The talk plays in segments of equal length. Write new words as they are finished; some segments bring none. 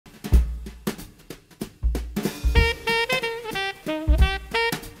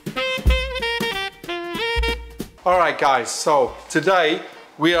Alright guys, so today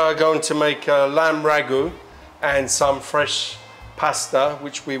we are going to make a lamb ragu and some fresh pasta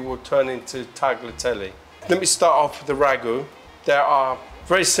which we will turn into tagliatelle. Let me start off with the ragu. There are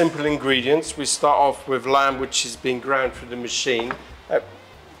very simple ingredients. We start off with lamb which is being ground through the machine,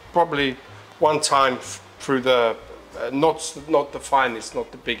 probably one time through the, not the finest,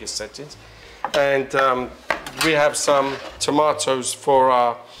 not the biggest settings. And we have some tomatoes for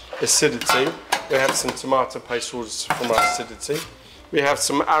our acidity. We have some tomato paste from our acidity. We have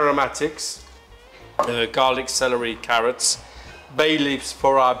some aromatics, garlic, celery, carrots, bay leaves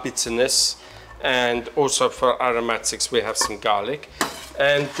for our bitterness, and also for aromatics we have some garlic.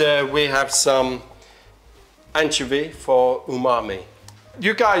 And we have some anchovy for umami.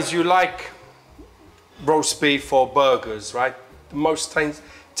 You guys, you like roast beef or burgers, right? The most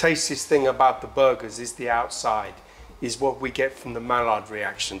tastiest thing about the burgers is the outside, is what we get from the Maillard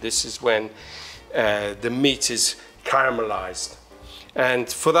reaction. This is when the meat is caramelized. And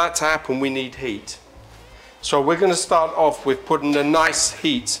for that to happen, we need heat. So we're going to start off with putting a nice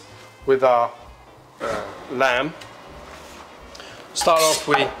heat with our lamb. Start off,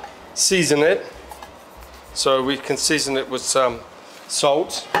 we season it. So we can season it with some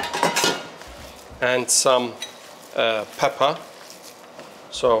salt and some pepper.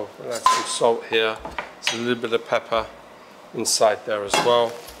 So we'll add some salt here. There's a little bit of pepper inside there as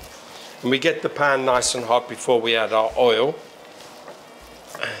well. And we get the pan nice and hot before we add our oil.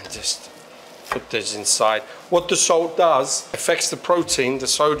 And just put this inside. What the salt does, affects the protein, the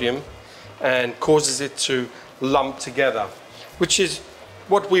sodium, and causes it to lump together, which is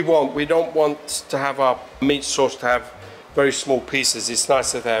what we want. We don't want to have our meat sauce to have very small pieces. It's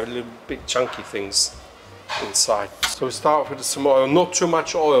nicer to have little big chunky things inside. So we start with some oil, not too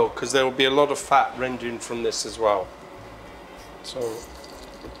much oil because there will be a lot of fat rendering from this as well. So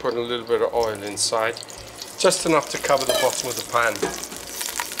we put a little bit of oil inside, just enough to cover the bottom of the pan.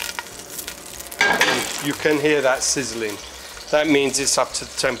 And you can hear that sizzling. That means it's up to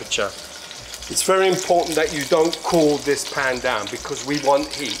the temperature. It's very important that you don't cool this pan down because we want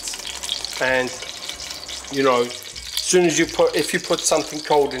heat. And you know, as soon as if you put something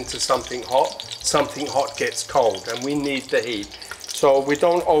cold into something hot gets cold, and we need the heat. So we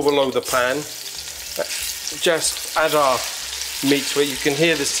don't overload the pan. Just add our meat to it. You can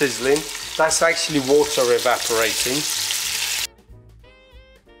hear the sizzling. That's actually water evaporating.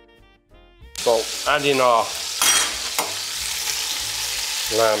 So adding our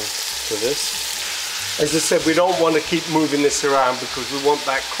lamb to this. As I said, we don't want to keep moving this around because we want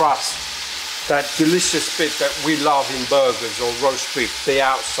that crust, that delicious bit that we love in burgers or roast beef, the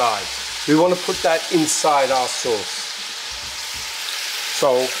outside. We want to put that inside our sauce.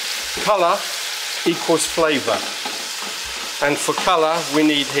 So color equals flavor. And for color, we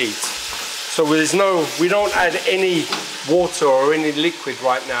need heat. So we don't add any water or any liquid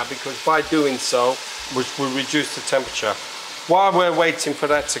right now because by doing so, which will reduce the temperature. While we're waiting for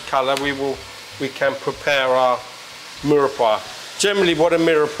that to color, we can prepare our mirepoix. Generally what a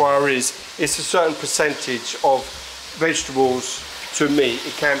mirepoix is, it's a certain percentage of vegetables to meat.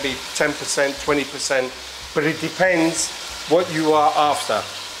 It can be 10%, 20%, but it depends what you are after.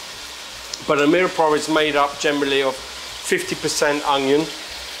 But a mirepoix is made up generally of 50% onion,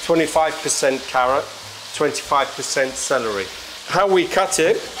 25% carrot, 25% celery. How we cut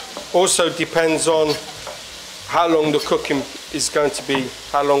it also depends on how long the cooking is going to be,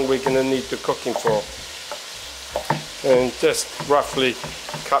 how long we're going to need the cooking for. And just roughly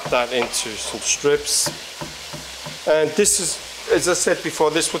cut that into some strips. And this is, as I said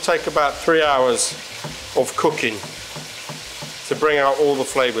before, this will take about 3 hours of cooking to bring out all the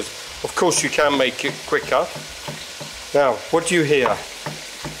flavors. Of course you can make it quicker. Now, what do you hear?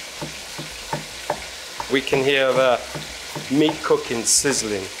 We can hear the meat cooking,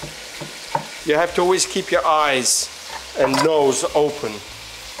 sizzling. You have to always keep your eyes and nose open.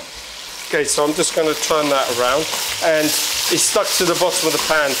 Okay, so I'm just going to turn that around, and it's stuck to the bottom of the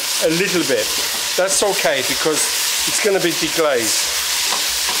pan a little bit. That's okay because it's going to be deglazed.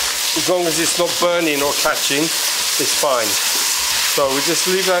 As long as it's not burning or catching, it's fine. So we just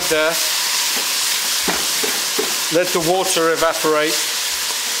leave that there. Let the water evaporate.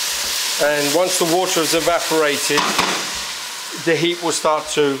 And once the water is evaporated, the heat will start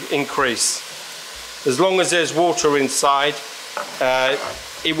to increase. As long as there's water inside,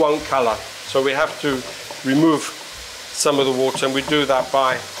 it won't color. So we have to remove some of the water, and we do that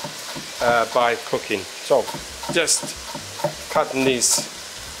by cooking. So just cutting these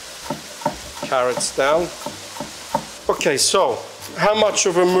carrots down. Okay, so how much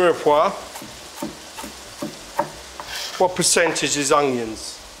of a mirepoix? What percentage is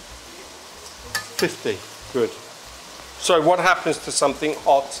onions? 50, good. So what happens to something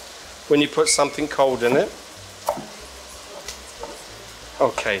hot when you put something cold in it?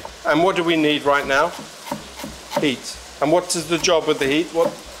 Okay, and what do we need right now? Heat. And what is the job of the heat?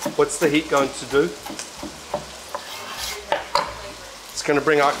 What's the heat going to do? It's going to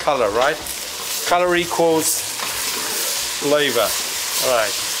bring out color, right? Color equals flavor. All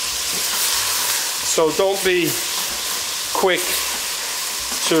right. So don't be quick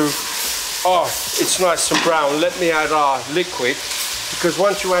to, oh, it's nice and brown, let me add our liquid. Because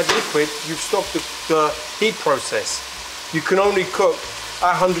once you add liquid, you've stopped the heat process. You can only cook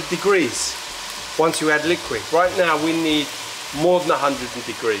at 100 degrees once you add liquid. Right now we need more than 100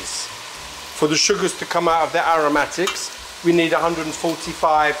 degrees. For the sugars to come out of the aromatics, we need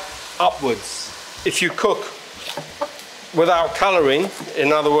 145 upwards. If you cook without colouring,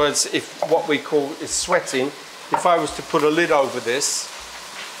 in other words, if what we call is sweating, if I was to put a lid over this,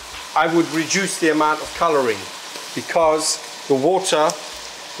 I would reduce the amount of colouring because the water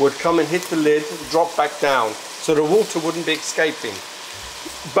would come and hit the lid, drop back down. So the water wouldn't be escaping.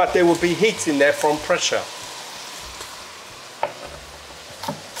 But there would be heat in there from pressure.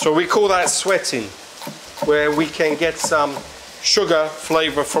 So we call that sweating, where we can get some sugar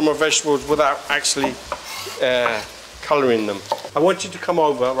flavour from our vegetables without actually colouring them. I want you to come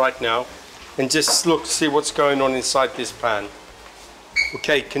over right now and just look, see what's going on inside this pan.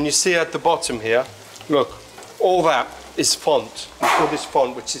 Okay, can you see at the bottom here? Look, all that is font. We call this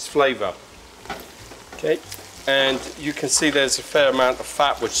font, which is flavour. Okay, and you can see there's a fair amount of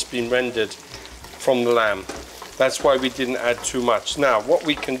fat which has been rendered from the lamb. That's why we didn't add too much. Now, what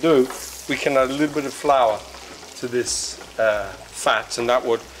we can do, we can add a little bit of flour to this fat, and that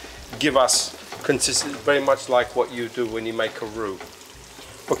would give us consistency, very much like what you do when you make a roux.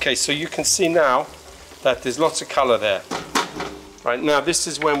 Okay, so you can see now that there's lots of colour there. Right, now this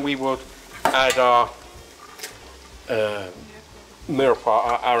is when we would add our mirepoix,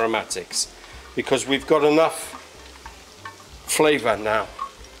 our aromatics, because we've got enough flavour now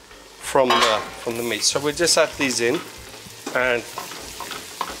from the meat. So we'll just add these in, and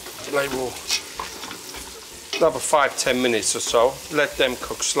they will another 5-10 minutes or so. Let them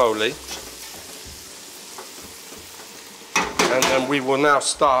cook slowly, and then we will now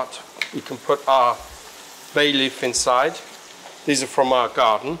start. We can put our bay leaf inside. These are from our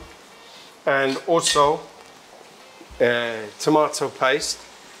garden, and also tomato paste.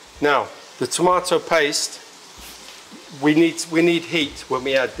 Now the tomato paste, we need heat when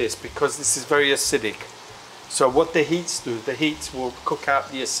we add this because this is very acidic. So what the heats do, the heats will cook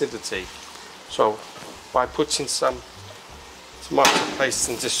out the acidity. So by putting some tomato paste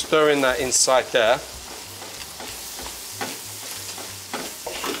and just stirring that inside there,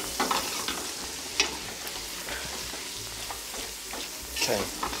 okay,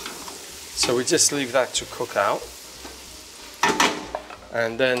 so we just leave that to cook out,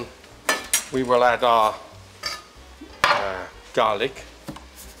 and then we will add our garlic.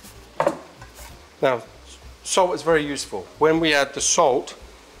 Now, salt is very useful. When we add the salt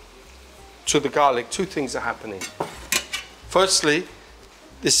to the garlic, two things are happening. Firstly,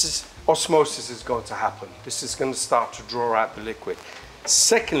 osmosis is going to happen. This is going to start to draw out the liquid.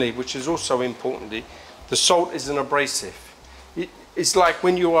 Secondly, which is also importantly, the salt is an abrasive. It's like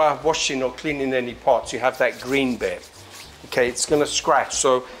when you are washing or cleaning any pots, you have that green bit. Okay, it's going to scratch.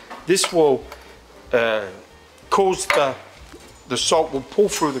 So this will cause the salt will pull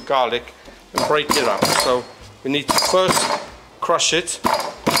through the garlic and break it up. So we need to first crush it.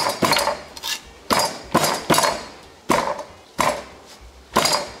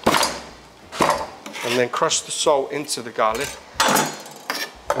 And then crush the salt into the garlic.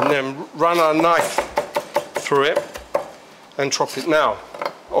 And then run our knife through it and chop it. Now,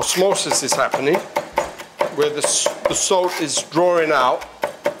 osmosis is happening, where the salt is drawing out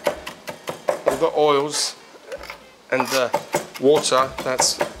all the oils and the water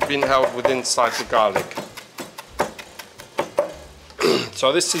that's been held within inside the garlic.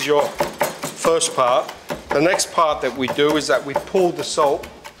 So this is your first part. The next part that we do is that we pull the salt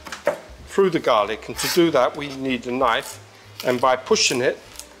through the garlic, and to do that we need a knife, and by pushing it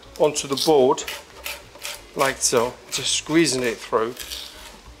onto the board like so, just squeezing it through,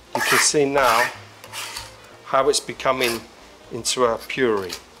 you can see now how it's becoming into a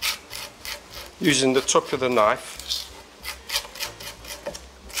puree. Using the top of the knife,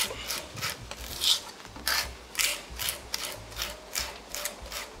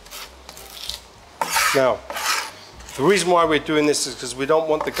 now the reason why we're doing this is because we don't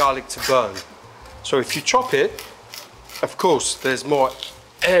want the garlic to burn. So if you chop it, of course there's more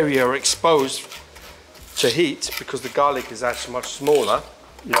area exposed to heat because the garlic is actually much smaller,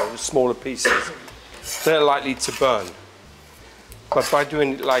 you know, the smaller pieces. They're likely to burn. But by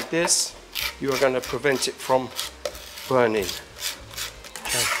doing it like this, you are going to prevent it from burning.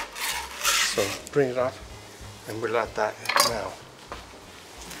 Okay. So bring it up and we'll add that now.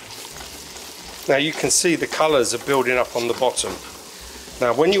 Now you can see the colours are building up on the bottom.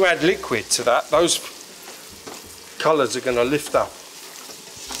 Now when you add liquid to that, those colours are going to lift up.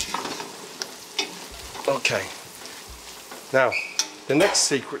 Okay. Now the next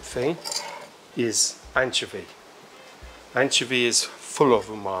secret thing is anchovy. Anchovy is full of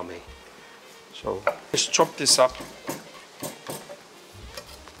umami. So let's chop this up.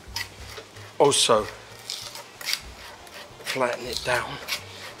 Also flatten it down.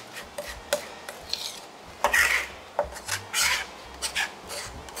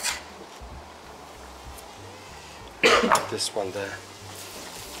 Add this one there.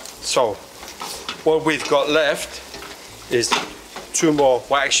 So what we've got left is two more,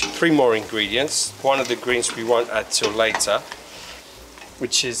 well actually three more ingredients. One of the ingredients we won't add till later,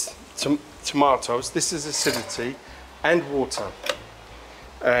 which is tomatoes. This is acidity and water.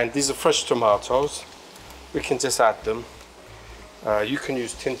 And these are fresh tomatoes. We can just add them. You can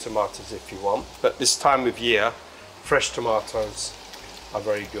use tinned tomatoes if you want, but this time of year, fresh tomatoes are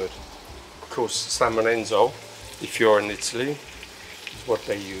very good. Of course, San Lorenzo, if you're in Italy, is what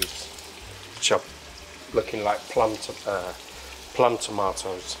they use, which are looking like plum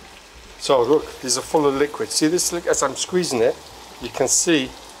tomatoes. So look, these are full of liquid. See this, as I'm squeezing it, you can see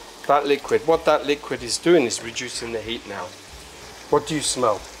that liquid. What that liquid is doing is reducing the heat now. What do you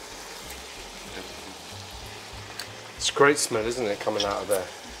smell? It's a great smell, isn't it, coming out of there?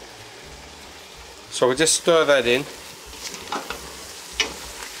 So we'll just stir that in.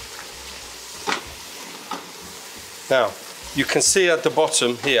 Now, you can see at the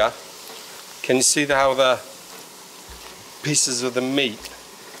bottom here, can you see how the pieces of the meat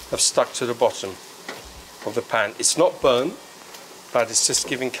have stuck to the bottom of the pan? It's not burnt, but it's just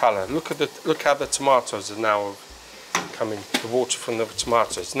giving colour. Look how the tomatoes are now coming, the water from the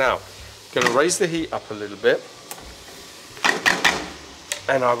tomatoes. Now, I'm going to raise the heat up a little bit,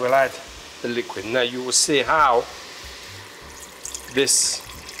 and I will add the liquid. Now you will see how this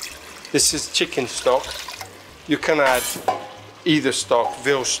is chicken stock. You can add either stock,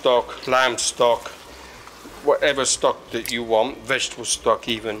 veal stock, lamb stock, whatever stock that you want, vegetable stock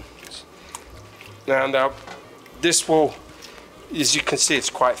even. Now this will, as you can see, it's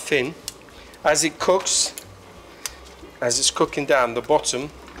quite thin. As it cooks, as it's cooking down, the bottom,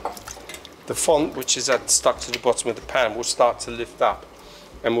 the fond, which is stuck to the bottom of the pan, will start to lift up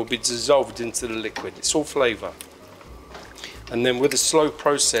and will be dissolved into the liquid. It's all flavour. And then with a slow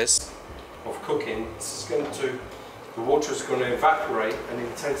process of cooking, the water is going to evaporate and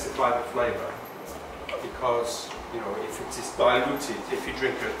intensify the flavour. Because, you know, if it is diluted, if you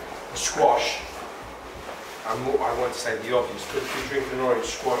drink a squash, I won't say the obvious, but if you drink an orange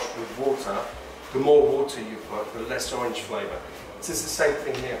squash with water, the more water you put, the less orange flavour. It's the same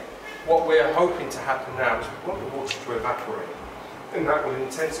thing here. What we're hoping to happen now is we want the water to evaporate, and that will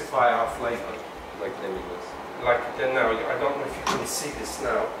intensify our flavour. Like lemons. Like now, I don't know if you can see this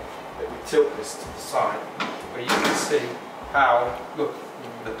now, but we tilt this to the side, but you can see how, look,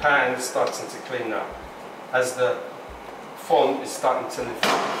 the pan is starting to clean up as the fond is starting to lift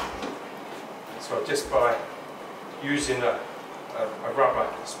up. So just by using a rubber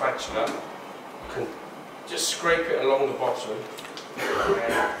spatula, you can just scrape it along the bottom,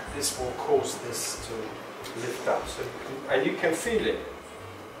 and this will cause this to lift up. So you can feel it.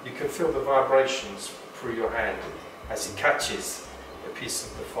 You can feel the vibrations through your hand as it catches a piece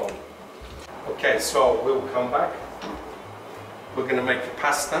of the fond. Okay, so we'll come back. We're going to make the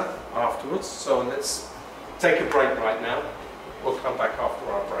pasta afterwards, so let's take a break right now. We'll come back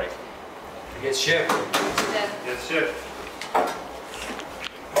after our break. Yes, chef. Yes, chef.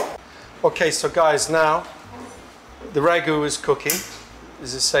 Okay, so guys, now the ragu is cooking.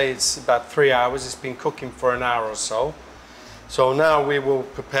 As I say, it's about 3 hours. It's been cooking for an hour or so. So now we will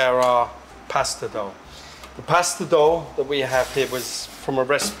prepare our pasta dough. The pasta dough that we have here was from a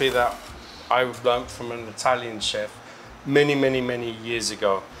recipe that I learned from an Italian chef many years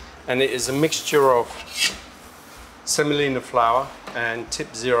ago. And it is a mixture of semolina flour and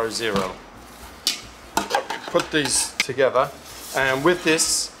tip 00. Put these together, and with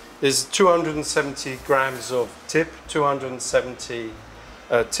this is 270 grams of tip, 270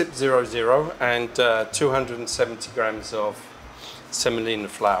 tip 00, and 270 grams of semolina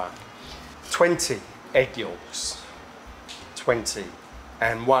flour, 20 egg yolks, 20,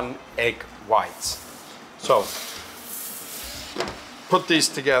 and 1 egg white. So put these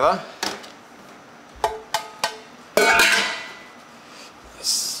together.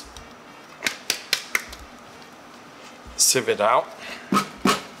 Sieve it out.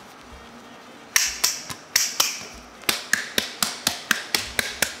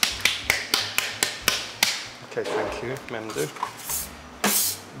 Okay, thank you, Memdu.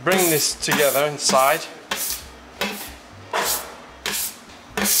 Bring this together inside.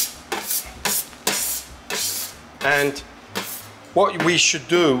 And what we should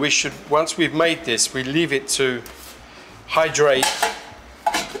do, once we've made this, we leave it to hydrate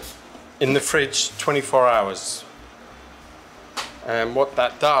in the fridge 24 hours. And what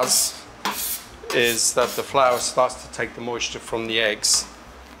that does is that the flour starts to take the moisture from the eggs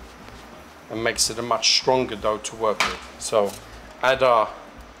and makes it a much stronger dough to work with. So add our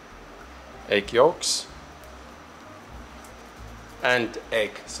egg yolks and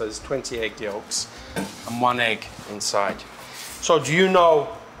egg. So there's 20 egg yolks and 1 egg inside. So do you know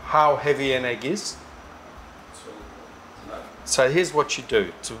how heavy an egg is? So here's what you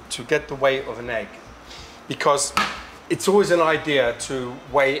do to get the weight of an egg, because it's always an idea to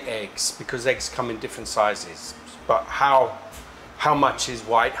weigh eggs because eggs come in different sizes, but how much is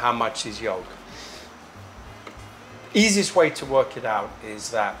white, how much is yolk? Easiest way to work it out is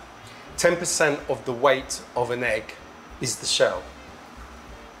that 10% of the weight of an egg is the shell,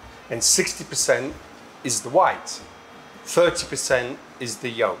 and 60% is the white, 30% is the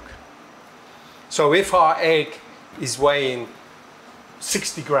yolk. So if our egg is weighing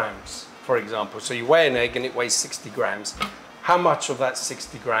 60 grams, for example, so you weigh an egg and it weighs 60 grams, how much of that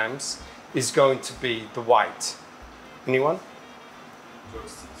 60 grams is going to be the white? Anyone? Yolk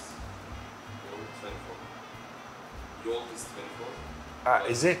is 6. Yolk is 24.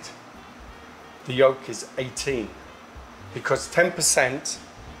 Is it? The yolk is 18, because 10%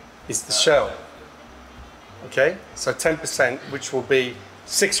 is the shell. Okay, so 10%, which will be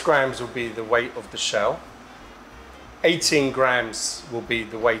 6 grams, will be the weight of the shell. 18 grams will be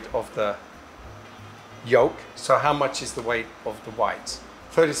the weight of the yolk. So how much is the weight of the white?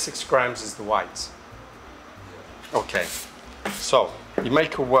 36 grams is the white. Okay, so you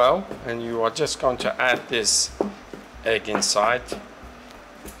make a whirl and you are just going to add this egg inside.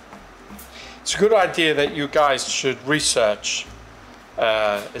 It's a good idea that you guys should research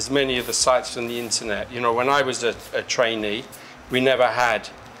as many of the sites on the internet. You know, when I was a trainee, we never had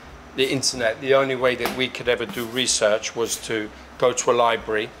the internet. The only way that we could ever do research was to go to a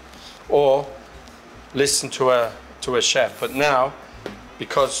library or listen to a chef. But now,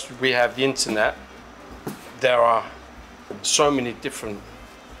 because we have the internet, there are so many different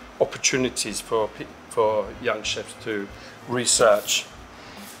opportunities for young chefs to research.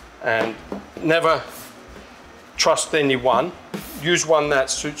 And never trust anyone. Use one that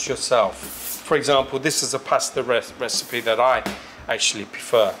suits yourself. For example, this is a pasta recipe that I actually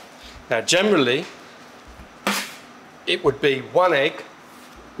prefer. Now, generally, it would be 1 egg,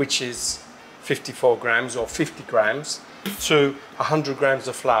 which is 54 grams or 50 grams, to 100 grams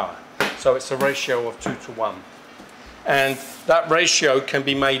of flour. So it's a ratio of 2 to 1. And that ratio can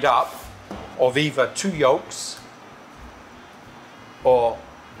be made up of either 2 yolks or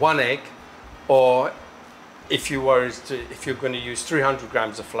 1 egg, or if you're going to use 300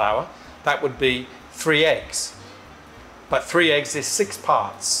 grams of flour, that would be 3 eggs. But 3 eggs is 6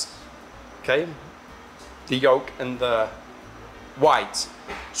 parts. Okay, the yolk and the white.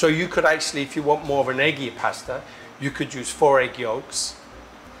 So you could actually, if you want more of an eggy pasta, you could use 4 egg yolks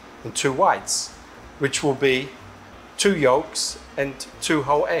and 2 whites, which will be 2 yolks and 2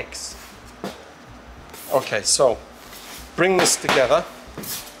 whole eggs. Okay, so bring this together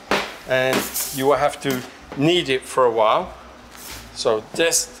and you will have to knead it for a while. So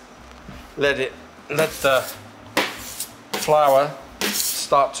just let the flour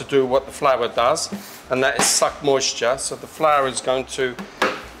start to do what the flour does, and that is suck moisture. So the flour is going to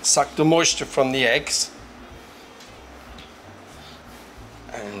suck the moisture from the eggs,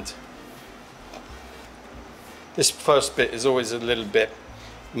 and this first bit is always a little bit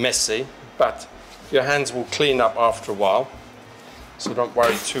messy, but your hands will clean up after a while, so don't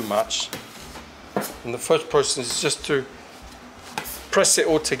worry too much. And the first process is just to press it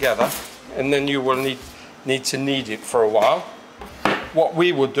all together, and then you will need to knead it for a while. What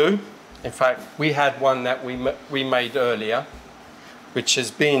we will do, in fact, we had one that we made earlier, which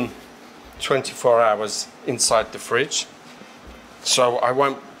has been 24 hours inside the fridge. So I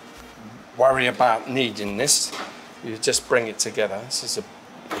won't worry about kneading this. You just bring it together. This is a...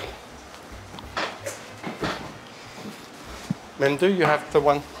 Memdu, you have the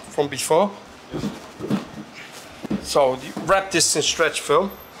one from before? Yes. So you wrap this in stretch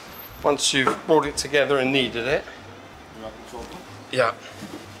film once you've brought it together and kneaded it. Yeah.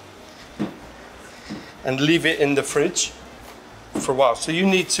 And leave it in the fridge for a while. So you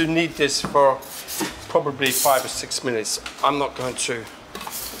need to knead this for probably 5 or 6 minutes. I'm not going to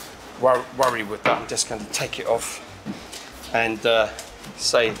worry with that. I'm just going to take it off and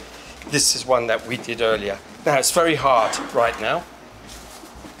say this is one that we did earlier. Now it's very hard right now,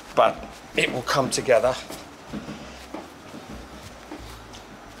 but it will come together.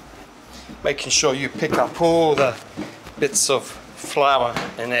 Making sure you pick up all the bits of flour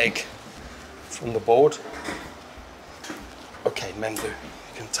and egg from the board. Okay, Memdu, you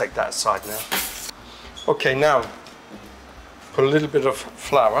can take that aside now. Okay, now put a little bit of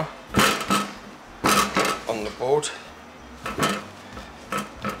flour on the board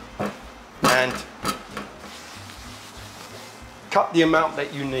and cut the amount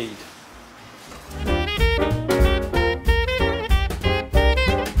that you need.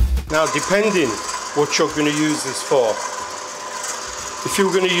 Now, depending what you're going to use this for, if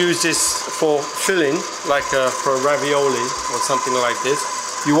you're going to use this for filling, like for a ravioli or something like this,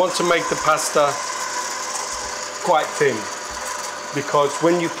 you want to make the pasta quite thin, because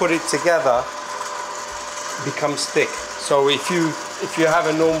when you put it together, it becomes thick. So if you have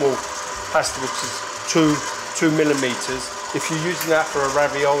a normal pasta which is 2 millimeters, if you're using that for a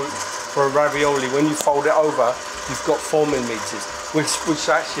ravioli, when you fold it over, you've got 4 millimeters, which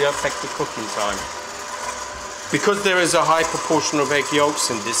actually affect the cooking time. Because there is a high proportion of egg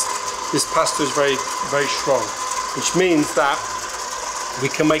yolks in this pasta is very, very strong, which means that we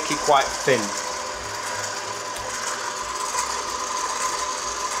can make it quite thin.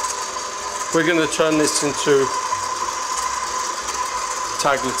 We're going to turn this into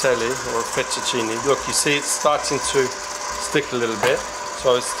tagliatelle or fettuccine. Look, you see it's starting to stick a little bit,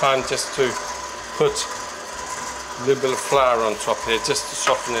 so it's time just to put a little bit of flour on top here, just to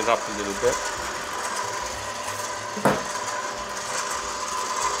soften it up a little bit.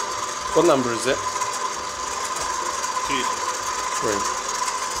 What number is it? 3.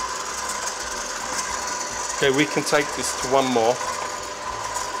 Okay, we can take this to one more.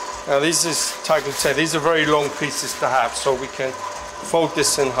 Now this is tagliatelle. These are very long pieces to have, so we can fold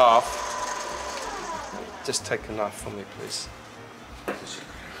this in half. Just take a knife for me, please.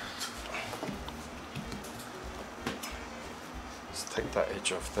 Just take that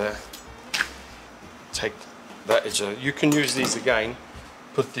edge off there. Take that edge off. You can use these again.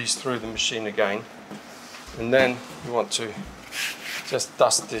 Put these through the machine again. And then you want to just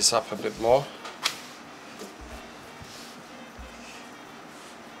dust this up a bit more.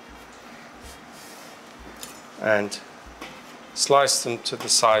 And slice them to the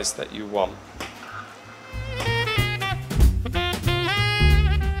size that you want.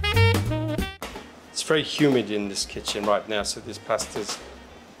 It's very humid in this kitchen right now, so this pasta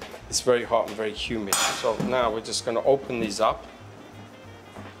it's very hot and very humid. So now we're just going to open these up.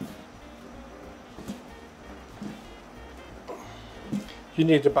 You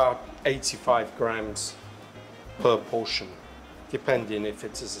need about 85 grams per portion, depending if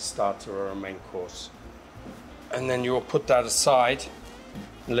it's as a starter or a main course. And then you'll put that aside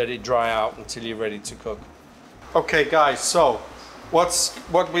and let it dry out until you're ready to cook. Okay guys, so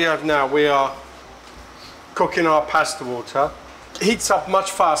what we have now, we are cooking our pasta water. It heats up much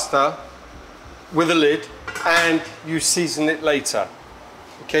faster with a lid, and you season it later.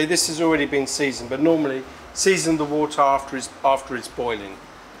 Okay, this has already been seasoned, but normally season the water after it's boiling.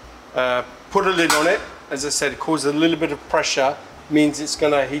 Put a lid on it. As I said, it causes a little bit of pressure, means it's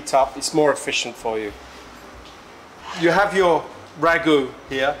going to heat up. It's more efficient for you. You have your ragu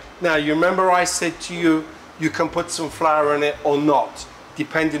here. Now, you remember I said to you, you can put some flour in it or not,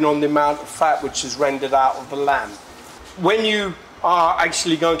 depending on the amount of fat which is rendered out of the lamb. When you are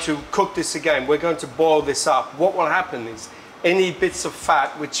actually going to cook this again, we're going to boil this up. What will happen is any bits of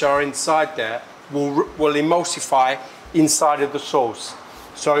fat which are inside there will emulsify inside of the sauce.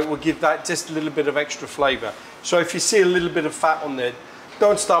 So it will give that just a little bit of extra flavor. So if you see a little bit of fat on there,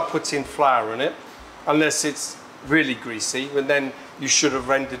 don't start putting flour in it unless it's really greasy, and then you should have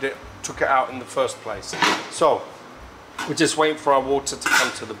rendered it, took it out in the first place. So we're just waiting for our water to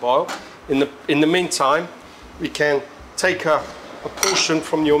come to the boil. In the meantime, we can take a portion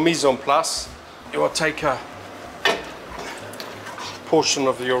from your mise en place. You will take a portion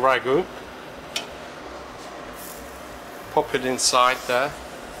of your ragu, pop it inside there,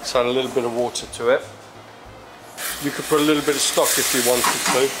 so add a little bit of water to it. You could put a little bit of stock if you wanted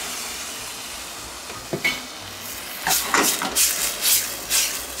to.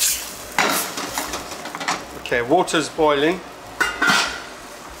 Okay, water's boiling.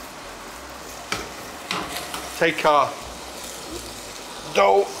 Take our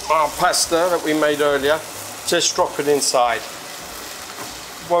dough, our pasta that we made earlier, just drop it inside.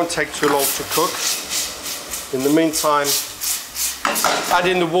 Won't take too long to cook. In the meantime,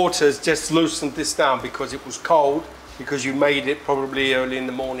 adding the water has just loosened this down because it was cold, because you made it probably early in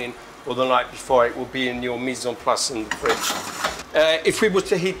the morning or the night before. It will be in your mise en place in the fridge. If we were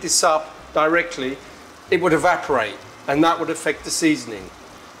to heat this up directly, it would evaporate, and that would affect the seasoning.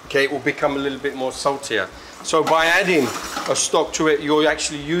 Okay, it will become a little bit more saltier. So by adding a stock to it, you're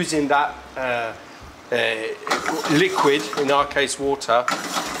actually using that liquid, in our case water,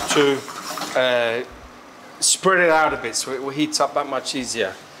 to spread it out a bit so it will heat up that much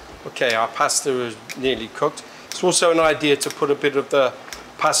easier. Okay, our pasta is nearly cooked. It's also an idea to put a bit of the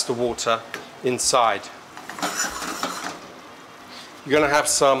pasta water inside. You're going to have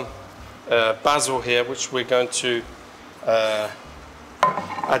some basil here, which we're going to,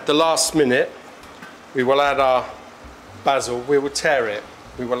 at the last minute, we will add our basil. We will tear it.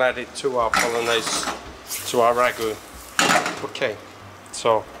 We will add it to our bolognese, to our ragu. Okay,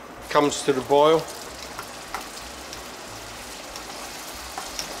 so comes to the boil.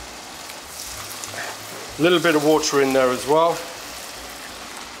 A little bit of water in there as well.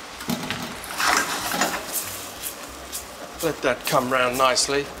 Let that come round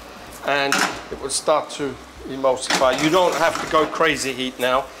nicely, and it will start to emulsify. You don't have to go crazy heat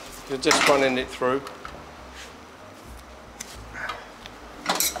now. You're just running it through.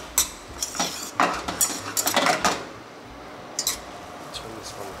 Turn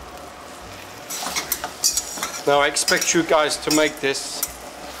this one. Now I expect you guys to make this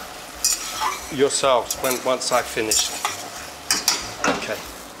yourselves once I've finished. Okay.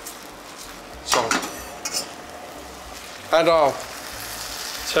 So add our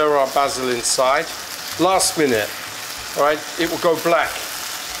tear our basil inside. Last minute, all right? It will go black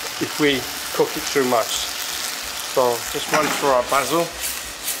if we cook it too much. So just run through our basil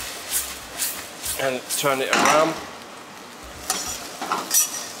and turn it around.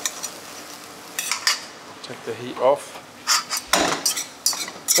 Take the heat off.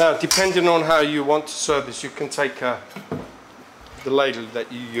 Now, depending on how you want to serve this, you can take the ladle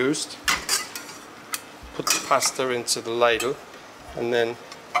that you used, put the pasta into the ladle, and then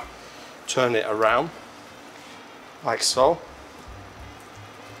turn it around, like so,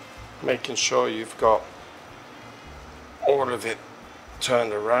 making sure you've got all of it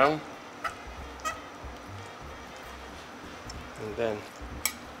turned around, and then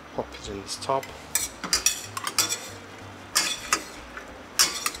pop it in this top.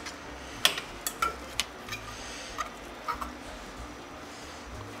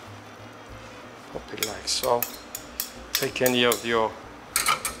 Pop it like so. Take any of your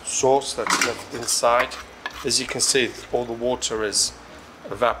sauce that's left inside. As you can see, all the water is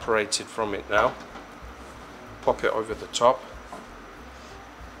evaporated from it now. Pop it over the top.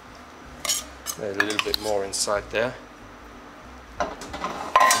 A little bit more inside there.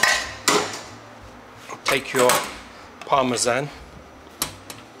 Take your parmesan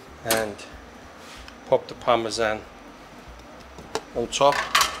and pop the parmesan on top.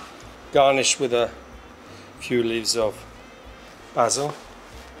 Garnish with a few leaves of basil,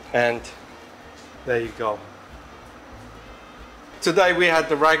 and there you go. Today we had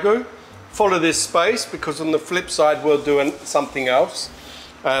the ragu. Follow this space, because on the flip side we'll do something else.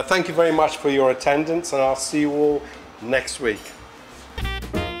 Thank you very much for your attendance, and I'll see you all next week.